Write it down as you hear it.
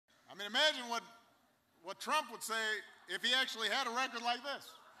mean, imagine what Trump would say if he actually had a record like this.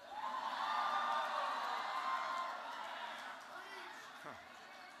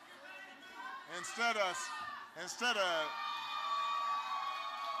 Instead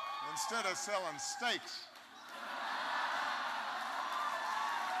of selling steaks.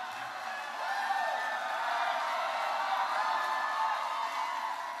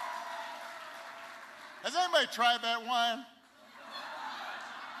 Has anybody tried that wine?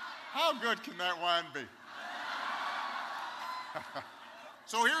 How good can that wine be?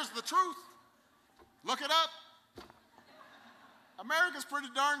 So here's the truth. Look it up. America's pretty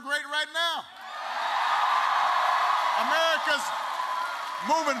darn great right now. America's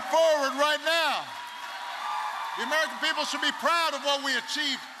moving forward right now. The American people should be proud of what we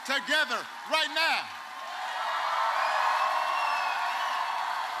achieved together right now.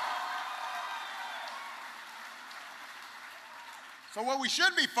 So what we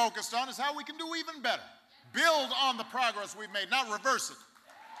should be focused on is how we can do even better. Build on the progress we've made, not reverse it.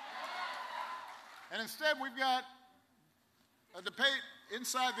 And instead, we've got a debate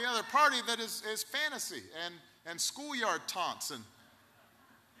inside the other party that is fantasy and schoolyard taunts and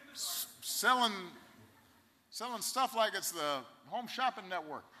selling stuff like it's the Home Shopping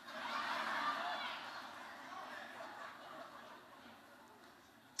Network.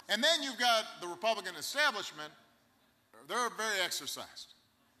 And then you've got the Republican establishment. They're very exercised.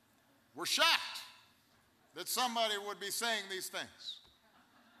 We're shocked that somebody would be saying these things.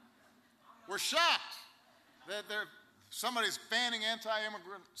 We're shocked that somebody's fanning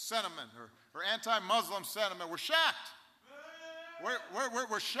anti-immigrant sentiment or anti-Muslim sentiment. We're shocked.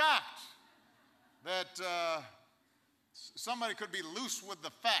 We're shocked that somebody could be loose with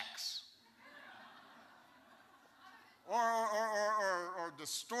the facts or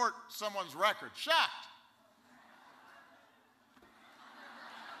distort someone's record. Shocked.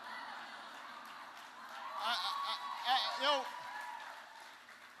 You know,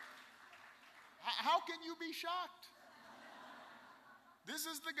 how can you be shocked? This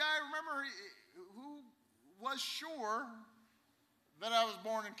is the guy, remember, who was sure that I was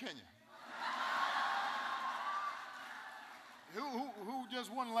born in Kenya. Who just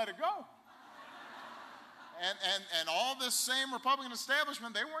wouldn't let it go. And all this same Republican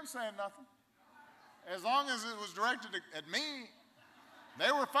establishment, they weren't saying nothing. As long as it was directed at me,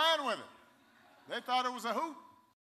 they were fine with it. They thought it was a hoot.